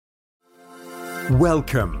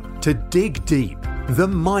Welcome to Dig Deep, the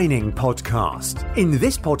mining podcast. In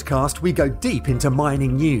this podcast, we go deep into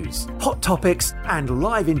mining news, hot topics, and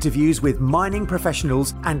live interviews with mining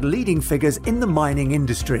professionals and leading figures in the mining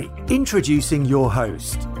industry. Introducing your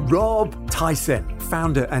host, Rob Tyson,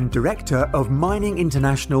 founder and director of Mining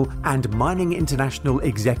International and Mining International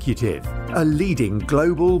Executive, a leading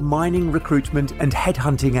global mining recruitment and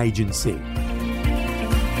headhunting agency.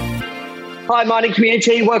 Hi, mining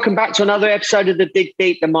community. Welcome back to another episode of the Dig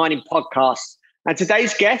Deep, the mining podcast. And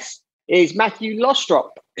today's guest is Matthew Lostrop,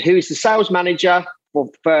 who is the sales manager for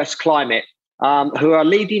First Climate, who are a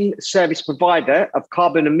leading service provider of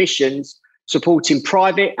carbon emissions, supporting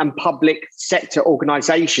private and public sector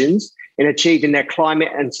organisations in achieving their climate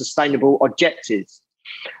and sustainable objectives.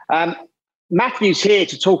 Matthew's here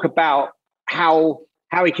to talk about how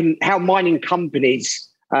he can help mining companies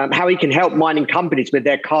with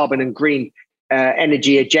their carbon and green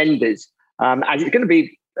energy agendas. And it's going to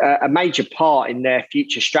be a major part in their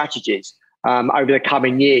future strategies over the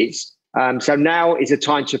coming years. So now is the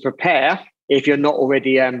time to prepare if you're not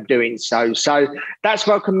already doing so. So that's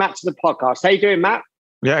welcome, Matt, to the podcast. How you doing, Matt?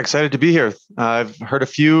 Yeah, excited to be here. I've heard a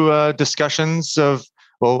few discussions of,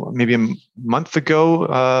 maybe a month ago,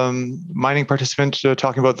 mining participant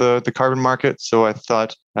talking about the carbon market. So I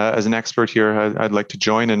thought, as an expert here, I'd like to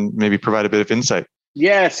join and maybe provide a bit of insight.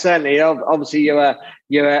 Yeah, certainly. Obviously, you're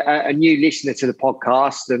a new listener to the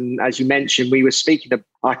podcast, and as you mentioned, we were speaking.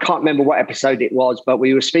 I can't remember what episode it was, but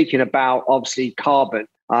we were speaking about obviously carbon,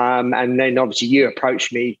 and then obviously you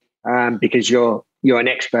approached me because you're an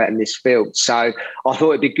expert in this field. So I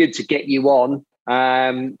thought it'd be good to get you on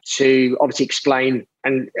to obviously explain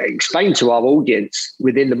to our audience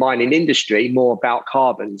within the mining industry more about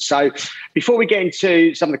carbon. So before we get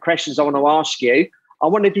into some of the questions I want to ask you, I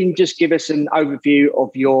wonder if you can just give us an overview of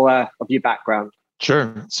your background.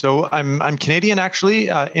 Sure. So I'm Canadian, actually,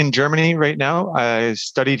 in Germany right now. I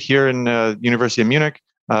studied here in University of Munich,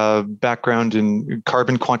 background in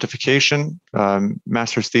carbon quantification.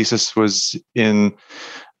 Master's thesis was in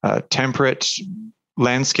temperate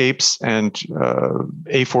landscapes and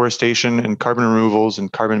afforestation and carbon removals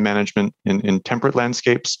and carbon management in temperate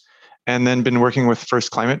landscapes, and then been working with First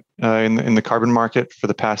Climate in the carbon market for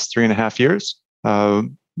the past 3.5 years.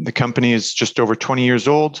 The company is just over 20 years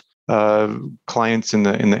old. Clients in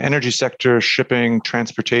the energy sector, shipping,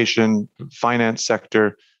 transportation, finance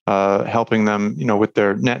sector, helping them, with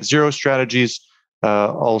their net zero strategies.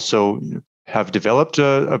 Also have developed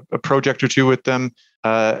a project or two with them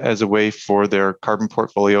as a way for their carbon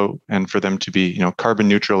portfolio and for them to be, carbon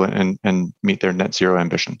neutral and meet their net zero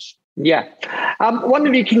ambitions. Yeah. I wonder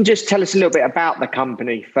if you can just tell us a little bit about the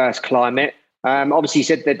company, First Climate. Obviously, you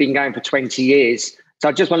said they've been going for 20 years. So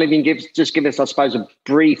I just wonder if you can give us, I suppose, a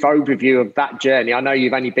brief overview of that journey. I know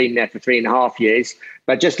you've only been there for 3.5 years,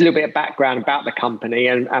 but just a little bit of background about the company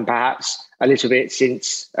and perhaps a little bit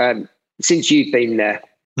since you've been there.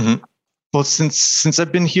 Mm-hmm. Well, since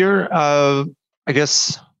I've been here, I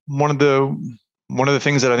guess one of the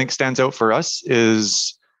things that I think stands out for us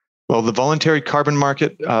is, the voluntary carbon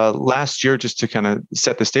market last year, just to kind of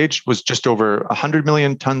set the stage, was just over 100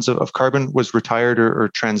 million tons of carbon was retired or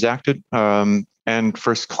transacted. And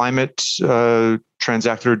First Climate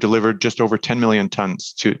transacted or delivered just over 10 million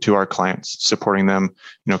tons to our clients, supporting them,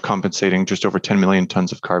 compensating just over 10 million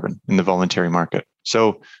tons of carbon in the voluntary market.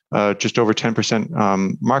 So just over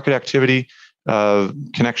 10% market activity,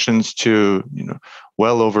 connections to,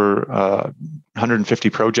 well over 150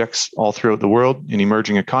 projects all throughout the world in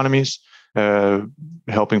emerging economies,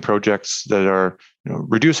 helping projects that are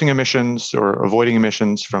reducing emissions or avoiding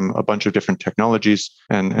emissions from a bunch of different technologies,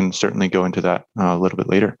 and certainly go into that a little bit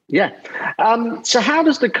later. Yeah. So how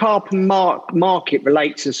does the carbon market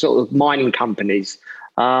relate to sort of mining companies?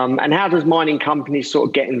 And how does mining companies sort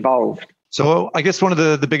of get involved? So I guess one of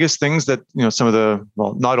the biggest things that, some of the,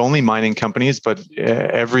 not only mining companies, but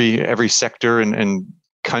every sector and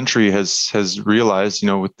country has realized, in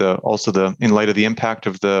light of the impact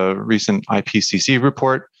of the recent IPCC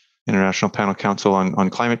report, International Panel Council on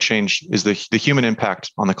Climate Change, is the human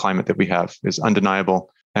impact on the climate that we have is undeniable.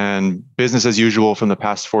 And business as usual from the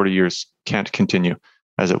past 40 years can't continue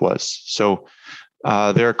as it was. So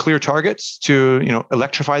there are clear targets to,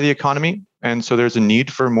 electrify the economy. And so there's a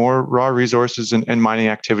need for more raw resources and mining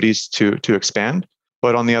activities to expand.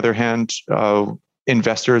 But on the other hand,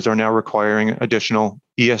 investors are now requiring additional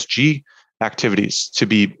ESG activities to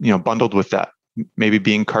be, bundled with that, maybe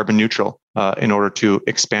being carbon neutral in order to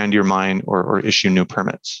expand your mine or issue new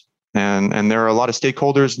permits. And there are a lot of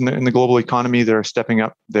stakeholders in the global economy that are stepping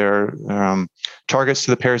up their targets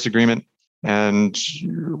to the Paris Agreement and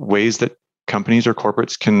ways that companies or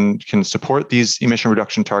corporates can support these emission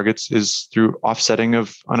reduction targets is through offsetting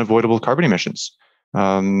of unavoidable carbon emissions.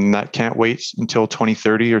 That can't wait until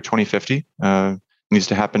 2030 or 2050. Needs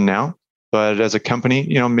to happen now. But as a company,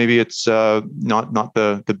 maybe it's not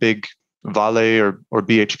the big Vale or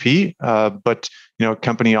BHP, but a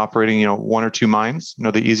company operating one or two mines.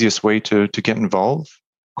 The easiest way to get involved,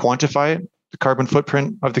 quantify the carbon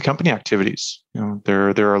footprint of the company activities.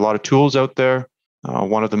 There are a lot of tools out there.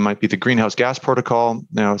 One of them might be the Greenhouse Gas Protocol.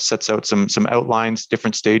 Sets out some outlines,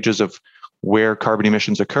 different stages of where carbon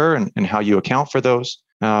emissions occur and how you account for those.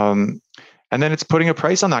 And then it's putting a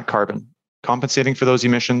price on that carbon, compensating for those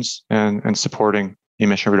emissions and supporting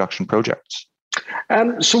emission reduction projects.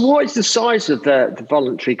 So what is the size of the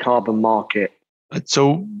voluntary carbon market?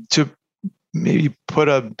 So to maybe put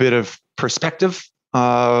a bit of perspective,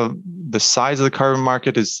 the size of the carbon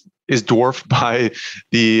market is dwarfed by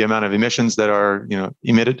the amount of emissions that are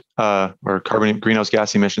emitted, or greenhouse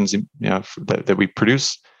gas emissions that we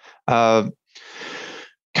produce.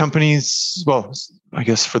 Companies, well, I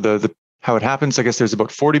guess for the how it happens, I guess there's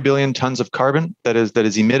about 40 billion tons of carbon that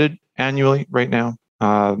is emitted annually right now.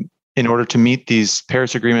 In order to meet these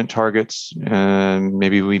Paris Agreement targets, and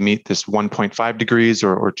maybe we meet this 1.5 degrees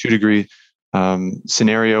or 2 degree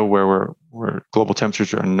scenario where global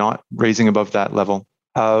temperatures are not raising above that level,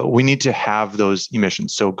 we need to have those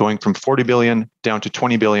emissions. So going from 40 billion down to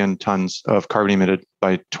 20 billion tons of carbon emitted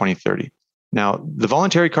by 2030. Now, the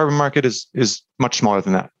voluntary carbon market is much smaller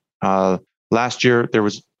than that. Last year, there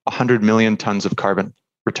was 100 million tons of carbon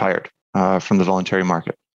retired from the voluntary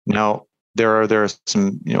market. Now, there are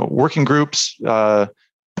some working groups that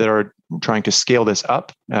are trying to scale this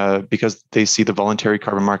up because they see the voluntary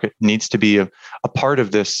carbon market needs to be a part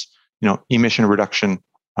of this emission reduction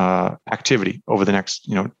activity over the next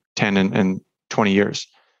 10 and 20 years.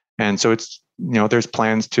 And so it's there's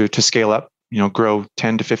plans to scale up, grow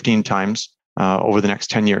 10 to 15 times over the next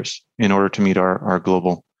 10 years in order to meet our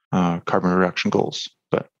global carbon reduction goals.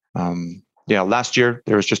 But last year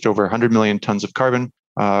there was just over 100 million tons of carbon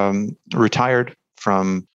retired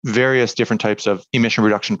from various different types of emission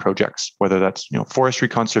reduction projects, whether that's forestry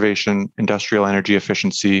conservation, industrial energy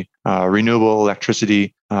efficiency, renewable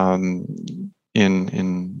electricity in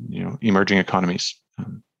emerging economies.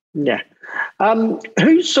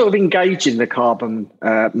 Who's sort of engaged in the carbon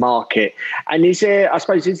market, and is there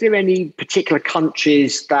any particular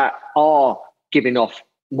countries that are giving off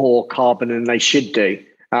more carbon than they should do?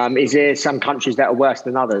 Is there some countries that are worse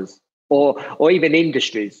than others? Or even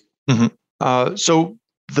industries? Mm-hmm. So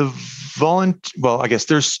I guess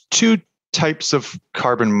there's two types of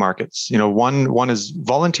carbon markets. One is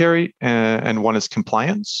voluntary and one is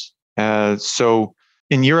compliance. So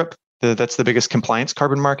in Europe, that's the biggest compliance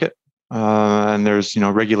carbon market, and there's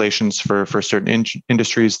regulations for certain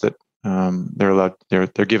industries that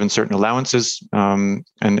they're given certain allowances, and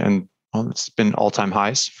it's been all-time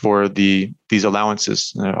highs for these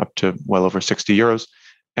allowances, up to well over 60 euros.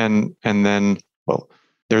 And then,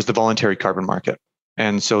 there's the voluntary carbon market.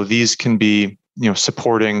 And so these can be,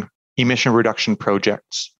 supporting emission reduction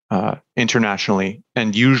projects internationally,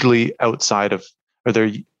 and usually outside of,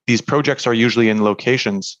 these projects are usually in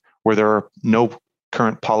locations where there are no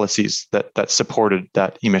current policies that supported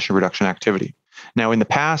that emission reduction activity. Now, in the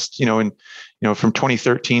past, from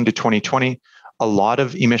 2013 to 2020, a lot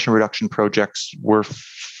of emission reduction projects were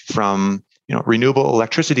from, renewable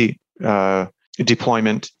electricity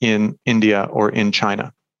deployment in India or in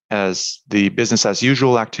China, as the business as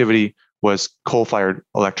usual activity was coal-fired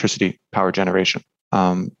electricity power generation.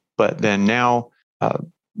 But then now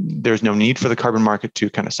there's no need for the carbon market to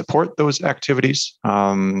kind of support those activities.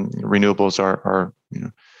 Renewables are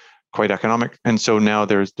quite economic, and so now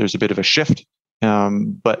there's a bit of a shift.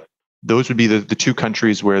 But those would be the two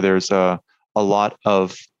countries where there's a lot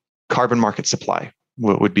of carbon market supply.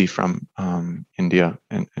 Would be from India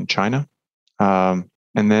and China. And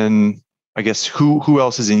then I guess who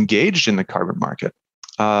else is engaged in the carbon market?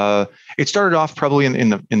 It started off probably in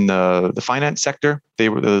the finance sector. They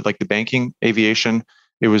were like the banking, aviation.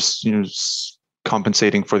 It was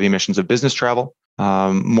compensating for the emissions of business travel.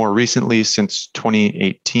 More recently, since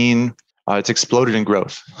 2018, it's exploded in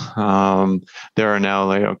growth. There are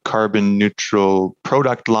now carbon neutral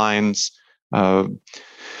product lines.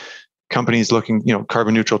 Companies looking,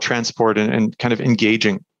 carbon neutral transport and kind of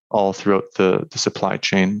engaging all throughout the supply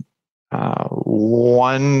chain.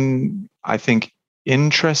 One, I think,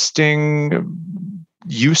 interesting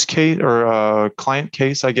use case or client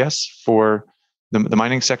case, I guess, for the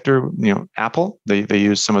mining sector. Apple, they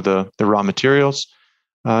use some of the raw materials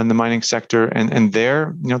in the mining sector, and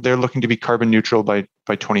they're looking to be carbon neutral by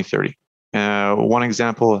 2030. One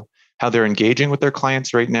example how they're engaging with their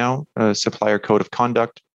clients right now, supplier code of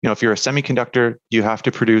conduct. If you're a semiconductor, you have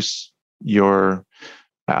to produce your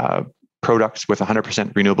products with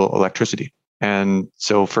 100% renewable electricity. And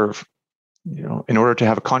so in order to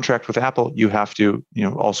have a contract with Apple, you have to,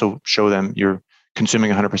 also show them you're consuming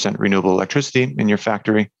 100% renewable electricity in your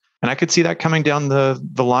factory. And I could see that coming down the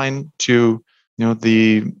line to,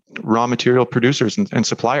 the raw material producers and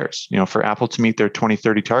suppliers. For Apple to meet their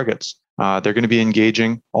 2030 targets, they're going to be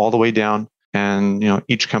engaging all the way down, and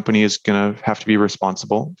each company is going to have to be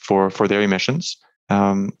responsible for their emissions,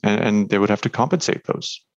 and they would have to compensate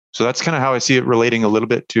those. So that's kind of how I see it relating a little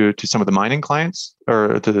bit to some of the mining clients,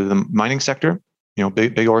 or to the mining sector,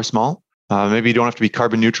 big or small. Maybe you don't have to be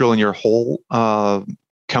carbon neutral in your whole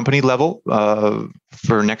company level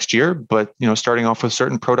for next year, but starting off with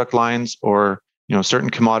certain product lines, or certain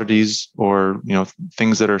commodities, or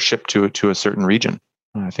things that are shipped to a certain region.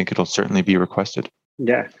 I think it'll certainly be requested.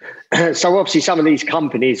 Yeah. So obviously some of these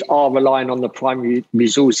companies are relying on the primary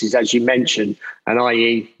resources, as you mentioned, and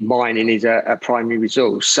i.e. mining is a primary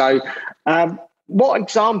resource. So what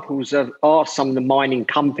examples are some of the mining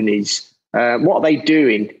companies? What are they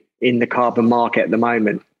doing in the carbon market at the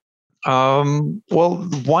moment? Well,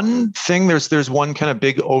 one thing, there's one kind of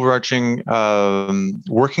big overarching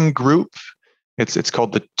working group. It's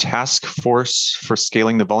called the Task Force for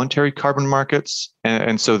Scaling the Voluntary Carbon Markets,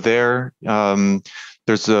 and so there's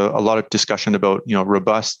a lot of discussion about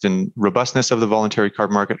robustness of the voluntary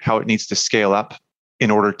carbon market, how it needs to scale up in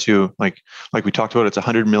order to like we talked about. It's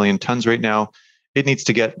 100 million tons right now. It needs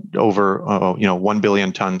to get over 1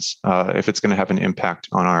 billion tons if it's going to have an impact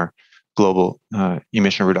on our global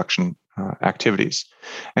emission reduction activities.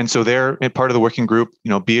 And so they're part of the working group.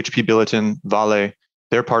 BHP Billiton, Vale.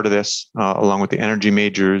 They're part of this, along with the energy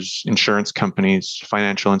majors, insurance companies,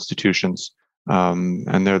 financial institutions,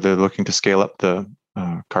 and they're looking to scale up the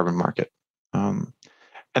carbon market. And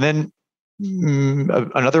then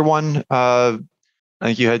another one, I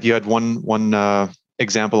think you had one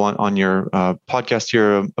example on your podcast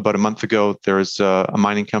here about a month ago. There was a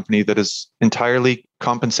mining company that is entirely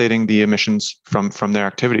compensating the emissions from their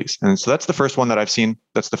activities, and so that's the first one that I've seen.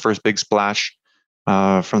 That's the first big splash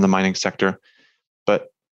from the mining sector.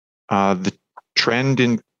 But the trend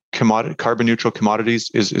in carbon neutral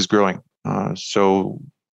commodities is growing. So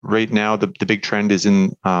right now, the big trend is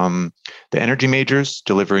in the energy majors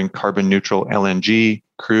delivering carbon neutral LNG,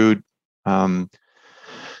 crude, and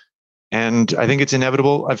I think it's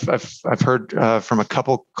inevitable. I've heard from a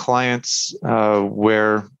couple clients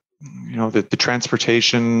where the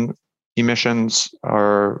transportation emissions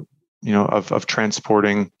are of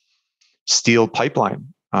transporting steel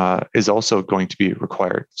pipeline is also going to be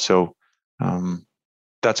required. So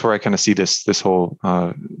that's where I kind of see this whole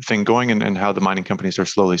thing going, and how the mining companies are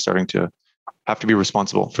slowly starting to have to be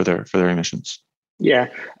responsible for their emissions. Yeah,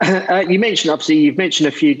 you've mentioned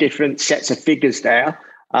a few different sets of figures there,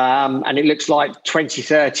 and it looks like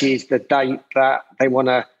 2030 is the date that they want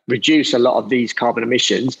to reduce a lot of these carbon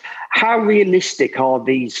emissions. How realistic are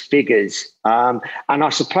these figures? And I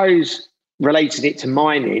suppose relating it to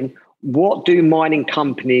mining, what do mining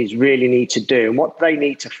companies really need to do, and what do they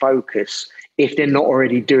need to focus if they're not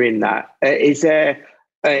already doing that? Is there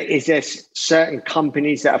certain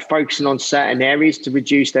companies that are focusing on certain areas to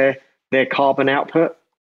reduce their carbon output?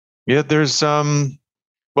 Yeah, there's every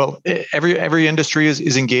industry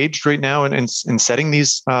is engaged right now in setting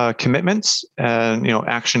these commitments, and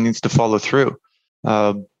action needs to follow through.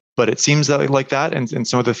 But it seems like that, and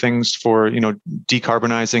some of the things for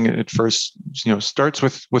decarbonizing it first starts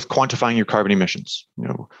with quantifying your carbon emissions.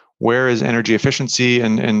 Where is energy efficiency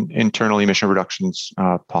and internal emission reductions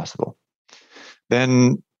possible?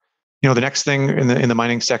 Then the next thing in the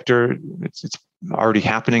mining sector, it's already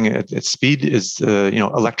happening at speed, is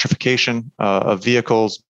electrification of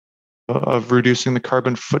vehicles, of reducing the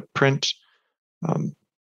carbon footprint.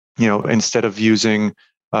 Instead of using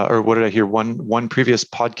or what did I hear? One previous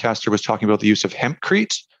podcaster was talking about the use of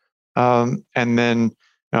hempcrete, and then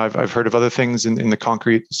I've heard of other things in the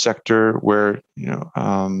concrete sector where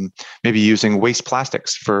maybe using waste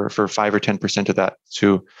plastics for 5 or 10% of that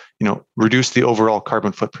to reduce the overall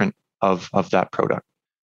carbon footprint of that product.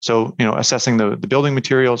 So assessing the building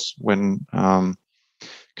materials when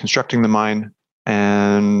constructing the mine.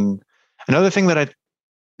 And another thing that I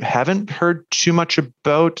haven't heard too much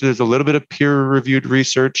about, there's a little bit of peer-reviewed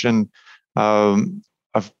research, and a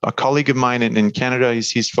colleague of mine in Canada,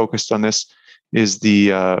 he's focused on this, is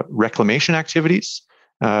the reclamation activities,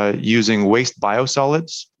 using waste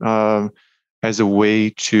biosolids as a way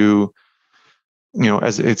to,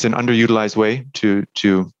 as it's an underutilized way to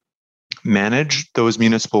manage those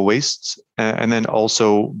municipal wastes, and then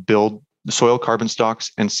also build soil carbon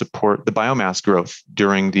stocks and support the biomass growth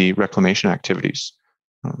during the reclamation activities.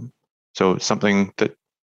 So something that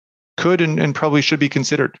could and probably should be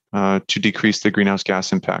considered to decrease the greenhouse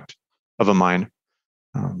gas impact of a mine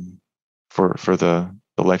for the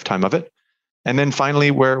lifetime of it. And then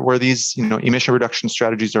finally, where these emission reduction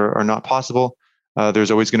strategies are not possible,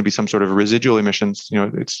 there's always going to be some sort of residual emissions.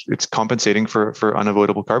 It's compensating for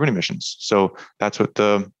unavoidable carbon emissions. So that's what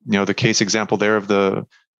the case example there of the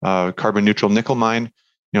carbon neutral nickel mine.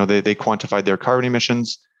 They quantified their carbon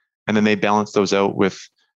emissions, and then they balance those out with,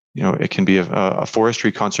 it can be a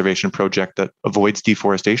forestry conservation project that avoids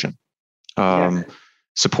deforestation,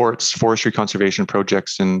 supports forestry conservation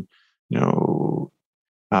projects in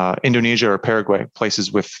Indonesia or Paraguay,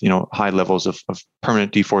 places with high levels of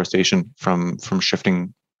permanent deforestation from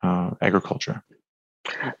shifting agriculture.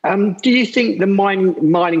 Do you think the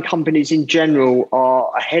mining companies in general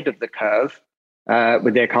are ahead of the curve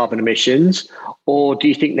with their carbon emissions, or do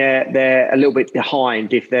you think they're a little bit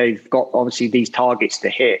behind if they've got obviously these targets to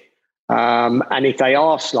hit? And if they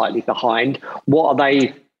are slightly behind,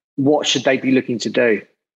 what should they be looking to do?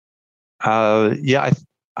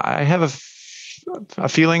 I have a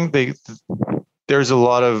feeling there's a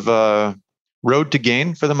lot of road to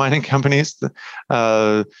gain for the mining companies.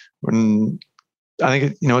 When I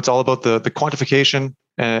think it's all about the quantification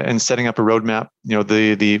and setting up a roadmap.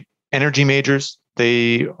 The energy majors,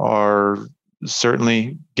 they are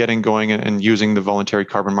certainly getting going and using the voluntary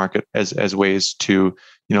carbon market as ways to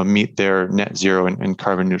meet their net zero and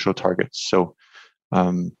carbon neutral targets. So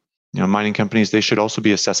mining companies, they should also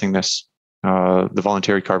be assessing this. The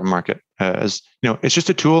voluntary carbon market as it's just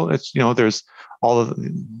a tool. It's there's all of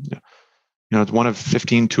it's one of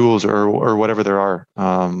 15 tools or whatever there are.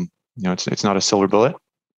 It's not a silver bullet,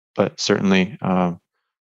 but certainly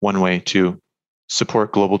one way to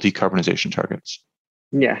support global decarbonization targets.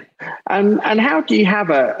 Yeah, and how do you have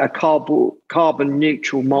a carbon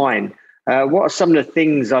neutral mine? What are some of the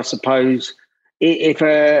things, I suppose, if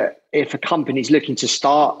a company is looking to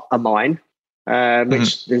start a mine?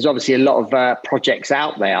 Which there's obviously a lot of projects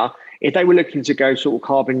out there. If they were looking to go sort of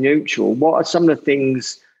carbon neutral, what are some of the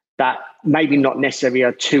things that maybe not necessarily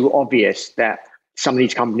are too obvious that some of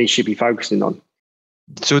these companies should be focusing on?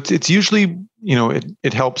 So it's usually,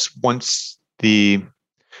 it helps once you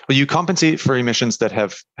compensate for emissions that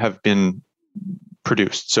have been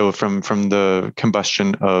produced. So from the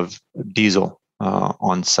combustion of diesel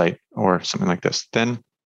on site or something like this. Then,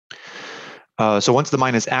 so once the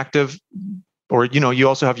mine is active, or you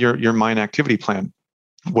also have your mine activity plan.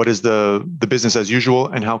 What is the business as usual,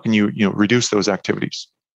 and how can you reduce those activities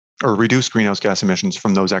or reduce greenhouse gas emissions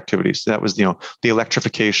from those activities? That was the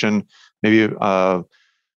electrification, maybe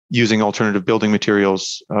using alternative building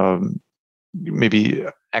materials, maybe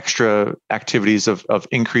extra activities of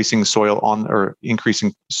increasing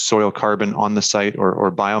increasing soil carbon on the site, or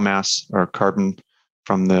biomass or carbon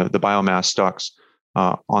from the biomass stocks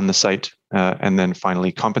on the site. And then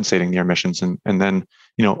finally compensating the emissions. And then,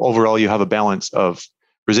 overall you have a balance of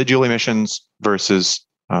residual emissions versus,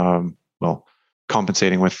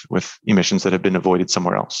 compensating with emissions that have been avoided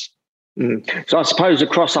somewhere else. So I suppose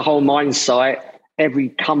across a whole mine site, every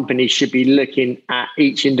company should be looking at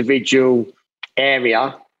each individual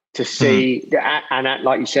area to see, and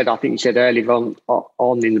like you said, I think you said earlier on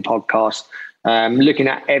in the podcast, looking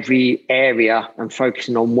at every area and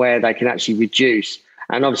focusing on where they can actually reduce.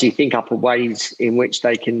 And obviously think up ways in which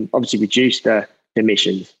they can obviously reduce the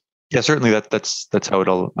emissions. Yeah, certainly that's how it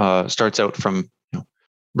all starts out, from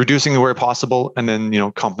reducing where possible, and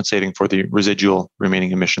then compensating for the residual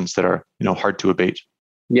remaining emissions that are hard to abate.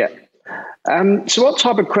 Yeah. So what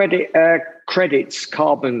type of what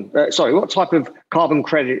type of carbon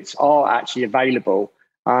credits are actually available,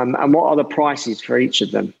 and what are the prices for each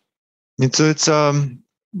of them? It's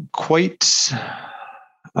quite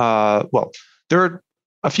well. There are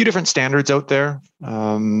a few different standards out there,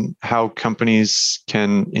 how companies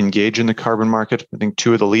can engage in the carbon market. I think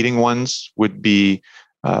two of the leading ones would be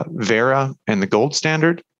Verra and the Gold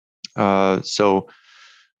Standard. So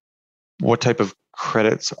what type of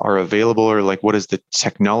credits are available, or what is the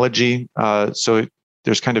technology? So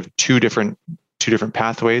there's kind of two different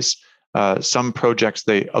pathways. Some projects,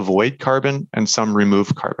 they avoid carbon, and some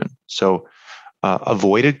remove carbon. So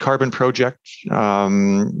avoided carbon project,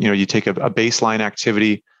 you take a baseline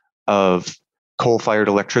activity of coal-fired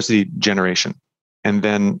electricity generation, and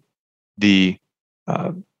then the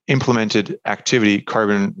implemented activity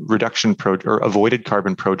carbon reduction or avoided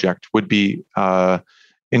carbon project would be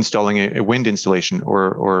installing a wind installation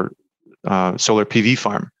or solar PV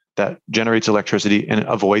farm that generates electricity and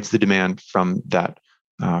avoids the demand from that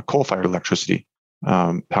coal-fired electricity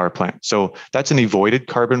power plant. So that's an avoided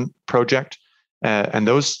carbon project. And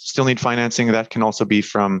those still need financing. That can also be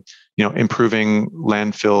from, improving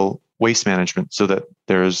landfill waste management so that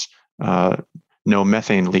there's no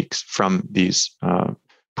methane leaks from these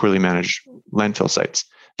poorly managed landfill sites.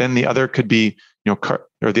 Then the other could be,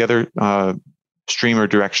 the other stream or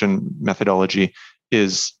direction methodology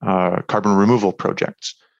is carbon removal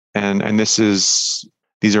projects, and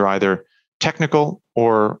these are either technical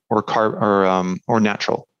or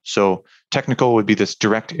natural. So technical would be this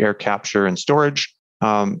direct air capture and storage,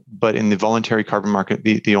 but in the voluntary carbon market,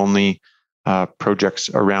 the only projects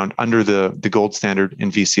around under the gold standard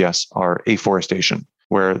in VCS are afforestation,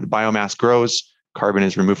 where the biomass grows, carbon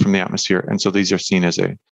is removed from the atmosphere, and so these are seen as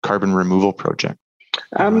a carbon removal project.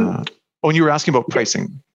 And you were asking about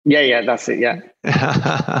pricing. Yeah, that's it. Yeah.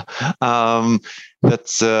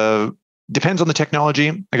 That's depends on the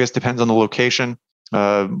technology. I guess depends on the location.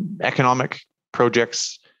 Economic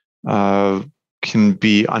projects can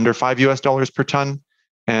be under $5 per ton,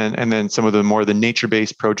 and then some of the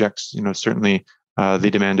nature-based projects, certainly they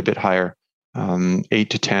demand a bit higher, 8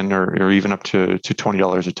 to 10 or even up to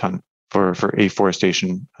 $20 a ton for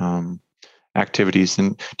afforestation activities,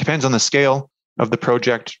 and depends on the scale of the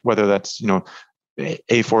project, whether that's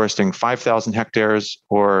afforesting 5,000 hectares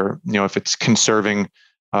or if it's conserving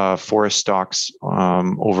forest stocks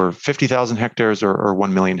over 50,000 hectares or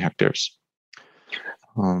 1 million hectares.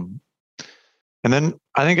 And then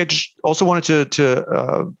I think I just also wanted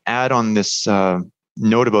to add on this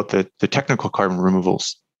note about the technical carbon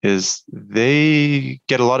removals is they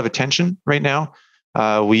get a lot of attention right now.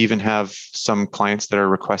 We even have some clients that are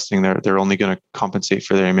requesting they're only going to compensate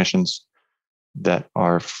for their emissions that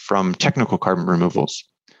are from technical carbon removals.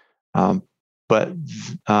 But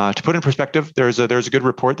to put in perspective, there's a good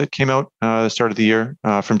report that came out at the start of the year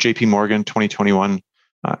from JP Morgan 2021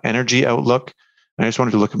 Energy Outlook. And I just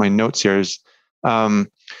wanted to look at my notes here.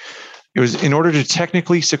 It was in order to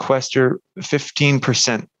technically sequester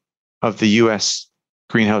 15% of the US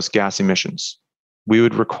greenhouse gas emissions, we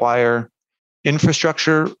would require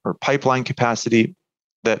infrastructure or pipeline capacity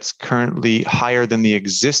that's currently higher than the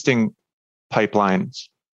existing pipelines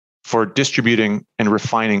for distributing and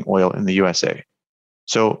refining oil in the USA.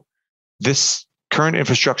 So this current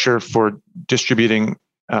infrastructure for distributing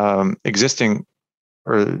existing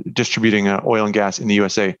or distributing oil and gas in the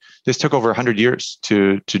USA, this took over 100 years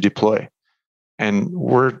to deploy. And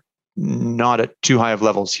we're not at too high of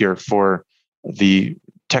levels here for the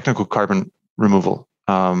technical carbon removal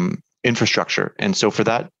infrastructure. And so for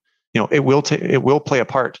that, it will play a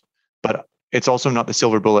part, but it's also not the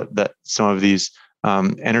silver bullet that some of these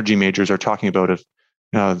energy majors are talking about if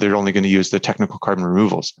they're only going to use the technical carbon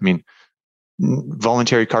removals. I mean,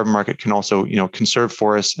 voluntary carbon market can also, conserve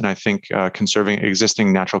forests, and I think conserving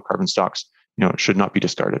existing natural carbon stocks, should not be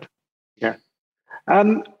discarded. Yeah.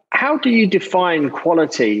 How do you define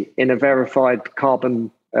quality in a verified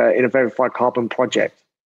carbon project?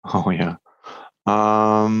 Oh yeah.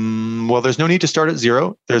 Well, there's no need to start at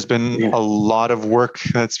zero. There's been a lot of work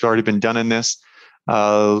that's already been done in this.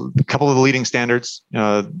 A couple of the leading standards,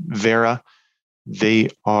 Verra, they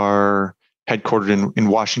are headquartered in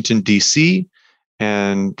Washington, D.C.,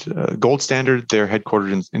 and Gold Standard, they're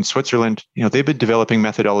headquartered in Switzerland. They've been developing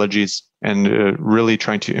methodologies and really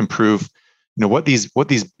trying to improve, what these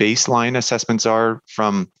baseline assessments are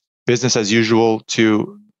from business as usual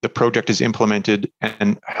to the project is implemented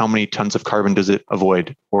and how many tons of carbon does it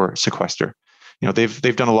avoid or sequester.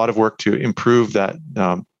 They've done a lot of work to improve that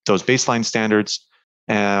those baseline standards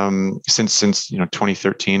since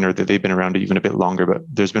 2013, or they've been around even a bit longer, but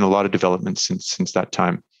there's been a lot of development since that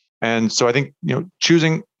time. And so I think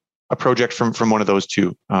choosing a project from one of those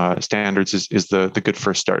two standards is the good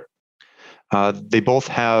first start. They both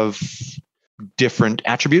have different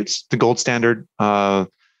attributes. The Gold Standard,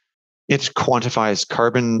 it quantifies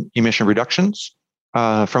carbon emission reductions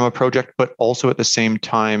from a project, but also at the same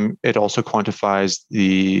time, it also quantifies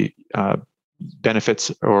the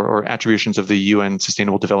benefits or attributions of the UN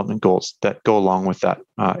Sustainable Development Goals that go along with that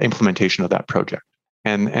implementation of that project.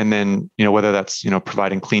 And then, whether that's,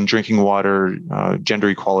 providing clean drinking water, gender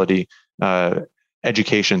equality,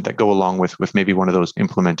 education that go along with maybe one of those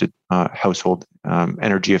implemented household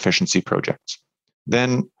energy efficiency projects.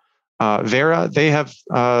 Then Verra, they have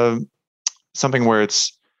something where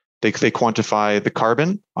they quantify the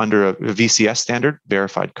carbon under a VCS standard,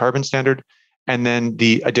 verified carbon standard, and then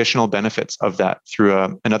the additional benefits of that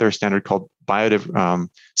through another standard called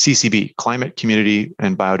CCB, Climate, Community,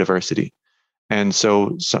 and Biodiversity. And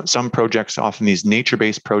so some projects, often these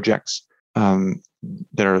nature-based projects,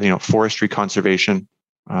 that are forestry conservation.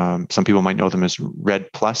 Some people might know them as REDD+,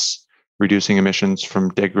 reducing emissions from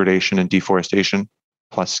degradation and deforestation,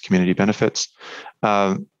 plus community benefits.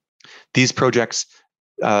 These projects,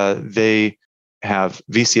 they have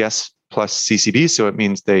VCS plus CCB, so it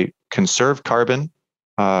means they conserve carbon,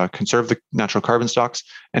 conserve the natural carbon stocks,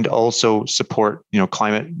 and also support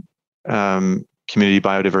climate, community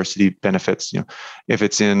biodiversity benefits. If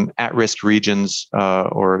it's in at-risk regions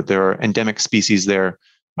or there are endemic species there,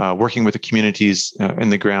 working with the communities in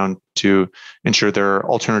the ground to ensure there are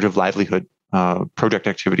alternative livelihood project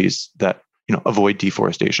activities that avoid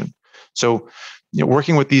deforestation. So,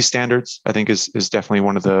 working with these standards, I think is definitely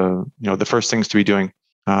one of the first things to be doing.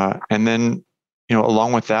 And then,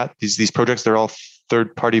 along with that, these projects, they're all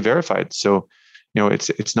third-party verified. So,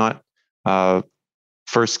 it's not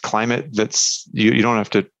First Climate that's you don't have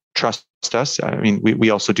to trust us. I mean, we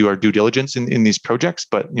also do our due diligence in these projects,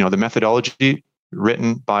 but the methodology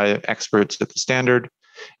written by experts at the standard,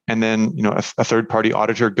 and then a third-party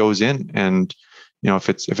auditor goes in and if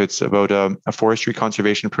it's about a forestry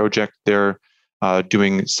conservation project, they're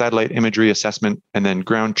doing satellite imagery assessment and then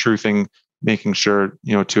ground truthing, making sure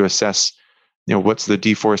to assess what's the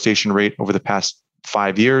deforestation rate over the past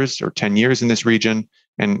 5 years or 10 years in this region,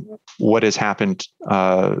 and what has happened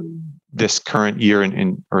this current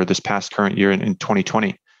year or this past current year in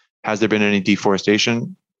 2020. Has there been any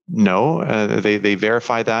deforestation? No. They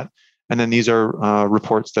verify that, and then these are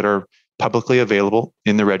reports that are publicly available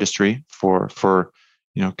in the registry for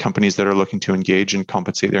companies that are looking to engage and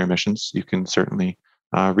compensate their emissions. You can certainly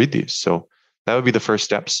read these. So that would be the first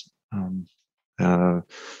steps to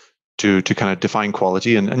kind of define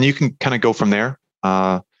quality, and you can kind of go from there.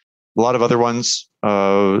 A lot of other ones,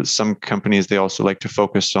 some companies, they also like to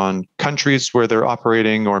focus on countries where they're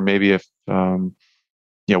operating, or maybe if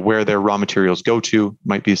where their raw materials go to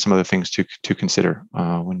might be some of the things to consider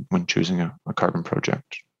when choosing a carbon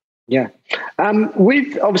project. Yeah.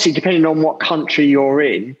 With obviously depending on what country you're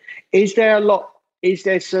in, is there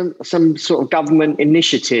some sort of government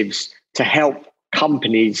initiatives to help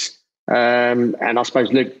companies? And I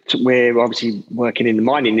suppose, look, we're obviously working in the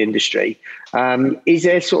mining industry. Is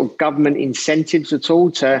there sort of government incentives at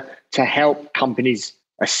all to help companies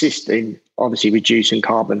assist in obviously reducing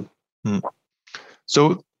carbon?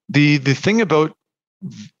 So the thing about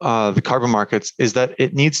the carbon markets is that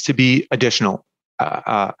it needs to be additional.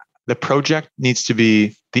 The project needs to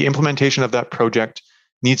be, the implementation of that project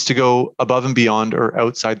needs to go above and beyond or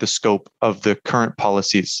outside the scope of the current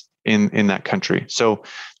policies in that country. So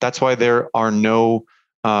that's why there are no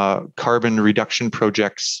carbon reduction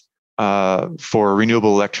projects for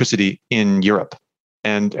renewable electricity in Europe.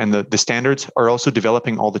 And the standards are also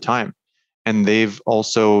developing all the time. And they've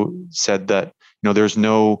also said that there's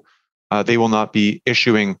no, they will not be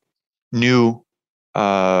issuing new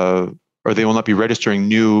or they will not be registering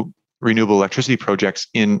new renewable electricity projects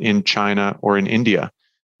in China or in India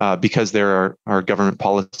because there are government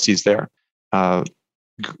policies there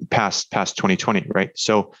past 2020, right?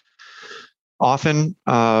 So often,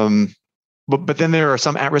 but then there are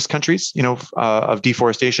some at-risk countries, of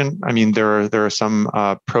deforestation. I mean, there are some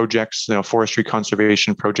projects, forestry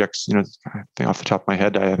conservation projects. I think off the top of my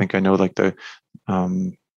head, I think I know like the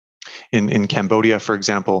in Cambodia, for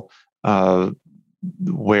example,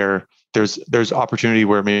 where there's opportunity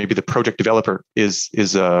where maybe the project developer is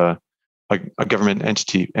a government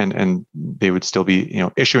entity, and they would still be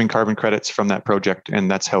issuing carbon credits from that project,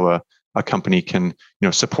 and that's how a company can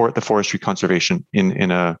support the forestry conservation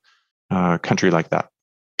in a country like that.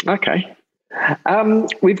 Okay.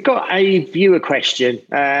 We've got a viewer question.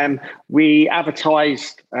 We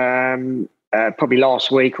advertised probably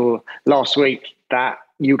last week that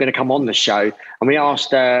you were going to come on the show, and we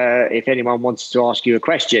asked if anyone wanted to ask you a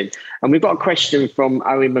question. And we've got a question from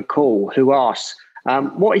Owen McCall, who asks,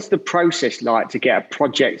 what is the process like to get a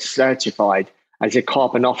project certified as a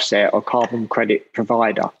carbon offset or carbon credit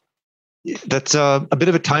provider? That's a bit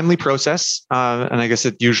of a timely process, and I guess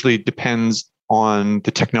it usually depends on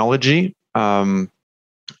the technology. There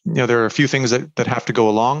are a few things that have to go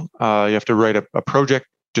along. You have to write a project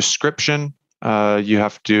description. You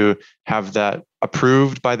have to have that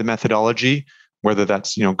approved by the methodology, whether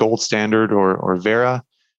that's gold standard or Verra.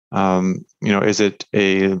 Is it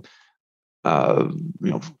a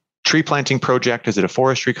tree planting project? Is it a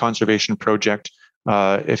forestry conservation project?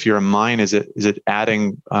 If you're a mine, is it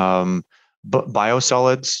adding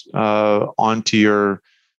biosolids onto your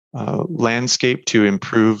landscape to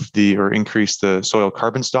improve or increase the soil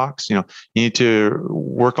carbon stocks? You need to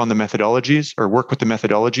work on the methodologies, or work with the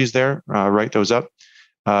methodologies there, write those up.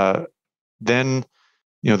 Then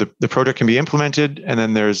the project can be implemented, and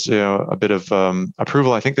then there's a bit of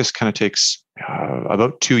approval. I think this kind of takes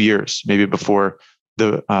about 2 years, maybe, before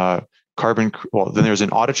the carbon. Well, then there's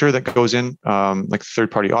an auditor that goes in, like the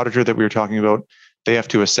third-party auditor that we were talking about. They have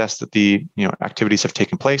to assess that the activities have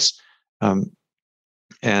taken place,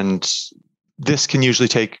 and this can usually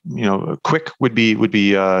take quick would be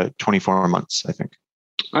 24 months, I think.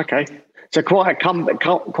 Okay, so quite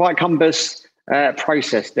a cumbrous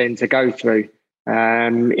process then to go through.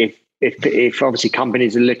 If obviously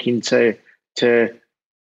companies are looking to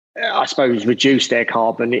I suppose reduce their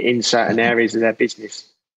carbon in certain areas of their business.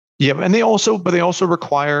 Yeah, and they also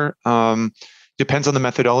require, depends on the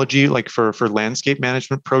methodology, like for landscape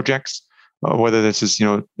management projects, whether this is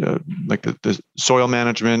like the soil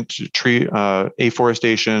management, tree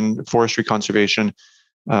afforestation, forestry conservation.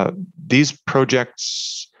 These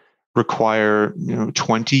projects require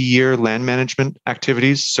 20-year land management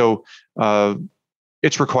activities. So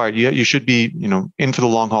it's required. You should be in for the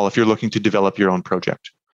long haul if you're looking to develop your own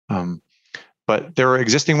project. But there are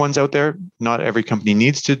existing ones out there. Not every company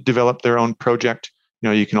needs to develop their own project.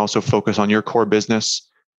 You can also focus on your core business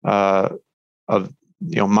of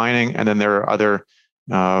mining, and then there are other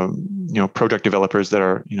project developers that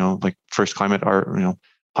are like First Climate are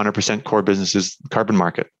 100% core businesses carbon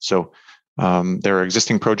market. So there are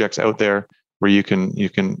existing projects out there where you can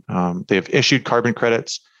they have issued carbon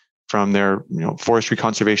credits from their forestry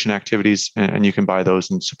conservation activities, and you can buy those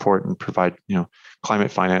and support and provide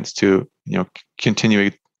climate finance to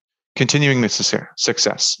continuing the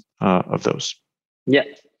success of those. Yeah.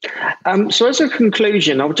 So as a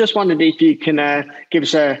conclusion, I just wondered if you can give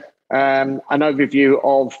us an overview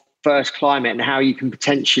of First Climate and how you can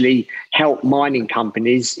potentially help mining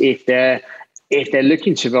companies if they're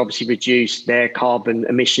looking to obviously reduce their carbon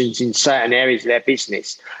emissions in certain areas of their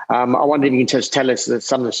business. I wonder if you can just tell us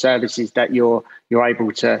some of the services that you're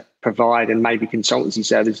able to provide, and maybe consultancy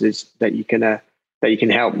services that you can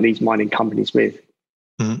help these mining companies with.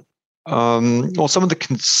 Mm-hmm. Well, some of the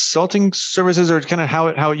consulting services are kind of how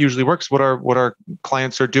it usually works. What our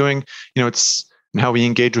clients are doing, it's how we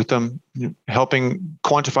engage with them, helping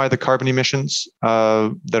quantify the carbon emissions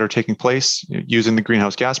that are taking place using the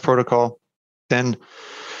greenhouse gas protocol. Then,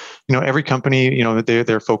 every company,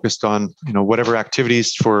 they're focused on whatever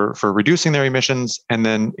activities for reducing their emissions, and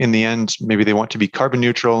then in the end, maybe they want to be carbon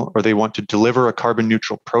neutral, or they want to deliver a carbon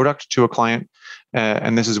neutral product to a client.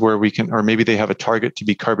 And this is where we can, or maybe they have a target to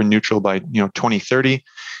be carbon neutral by 2030.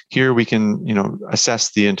 Here we can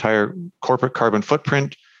assess the entire corporate carbon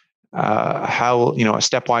footprint, how a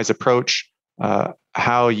stepwise approach,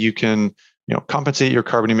 how you can compensate your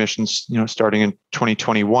carbon emissions starting in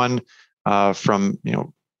 2021 from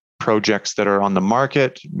projects that are on the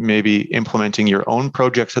market, maybe implementing your own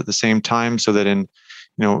projects at the same time, so that in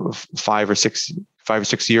 5 or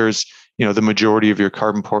 6 years the majority of your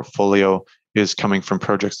carbon portfolio is coming from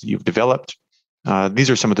projects that you've developed. These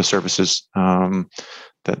are some of the services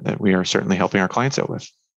that we are certainly helping our clients out with.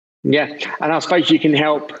 Yeah, and I suppose you can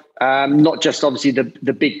help not just obviously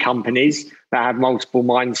the big companies that have multiple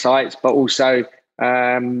mine sites, but also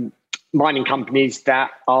mining companies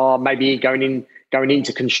that are maybe going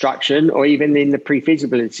into construction, or even in the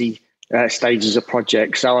pre-feasibility stages of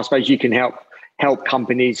projects. So I suppose you can help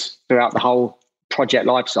companies throughout the whole project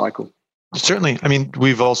life cycle. Certainly. I mean,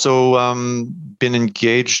 we've also been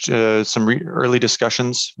engaged some early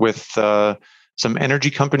discussions with some energy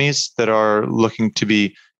companies that are looking to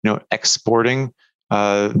be, exporting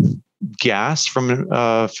gas from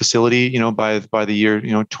a facility, by the year,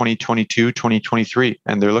 2022, 2023,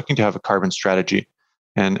 and they're looking to have a carbon strategy,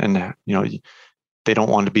 and they don't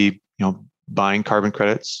want to be, buying carbon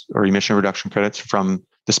credits or emission reduction credits from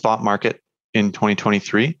the spot market in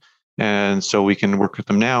 2023, and so we can work with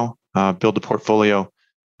them now. Build a portfolio.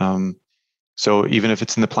 So even if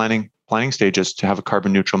it's in the planning stages, to have a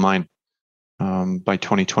carbon neutral mine by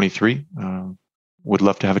 2023, would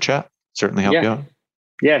love to have a chat. Certainly help you out.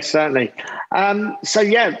 Yeah, certainly.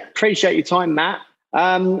 Appreciate your time, Matt.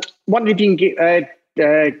 Wonder if you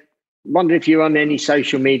can wonder if you're on any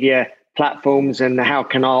social media platforms, and how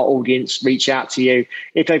can our audience reach out to you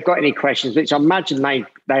if they've got any questions, which I imagine they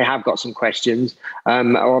have got some questions,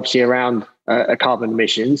 obviously around carbon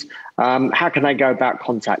emissions. How can they go about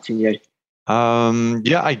contacting you?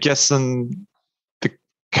 I guess the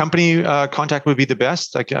company contact would be the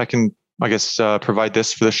best. I can provide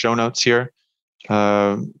this for the show notes here.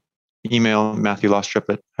 Email Matthew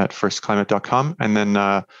Lostrup at firstclimate.com, and then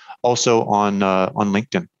also on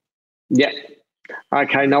LinkedIn. Yeah.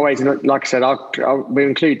 Okay, no worries. Like I said, we'll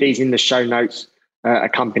include these in the show notes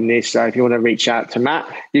accompanying this. So if you want to reach out to Matt,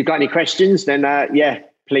 if you've got any questions, then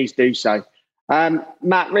please do so.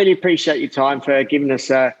 Matt, really appreciate your time for giving us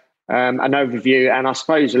an overview and I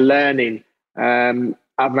suppose a learning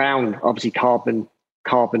around obviously carbon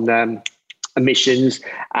emissions.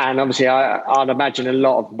 And obviously I'd imagine a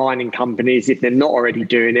lot of mining companies, if they're not already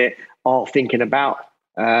doing it, are thinking about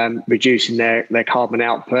reducing their carbon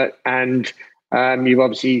output. And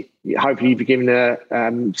hopefully you've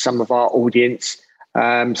given some of our audience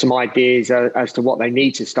some ideas as to what they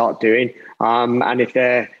need to start doing. And if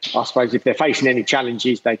they're facing any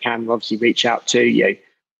challenges, they can obviously reach out to you.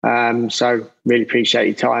 So really appreciate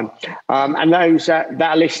your time. And those that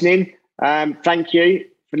are listening, thank you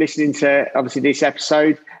for listening to obviously this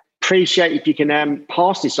episode. Appreciate if you can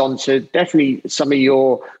pass this on to definitely some of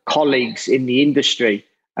your colleagues in the industry,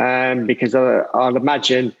 because I'll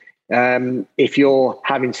imagine if you're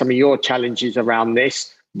having some of your challenges around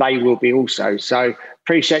this, they will be also. So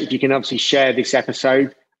appreciate if you can obviously share this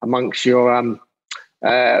episode amongst your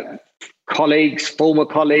colleagues, former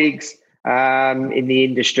colleagues in the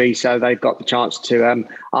industry, so they've got the chance to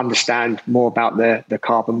understand more about the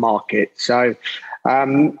carbon market. So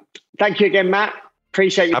thank you again, Matt.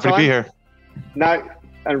 Appreciate your time. Happy to be here. No,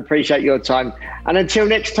 and appreciate your time. And until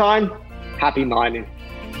next time, happy mining.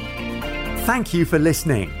 Thank you for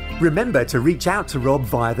listening. Remember to reach out to Rob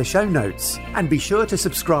via the show notes and be sure to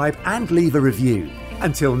subscribe and leave a review.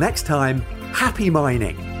 Until next time, happy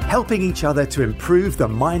mining, helping each other to improve the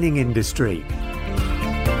mining industry.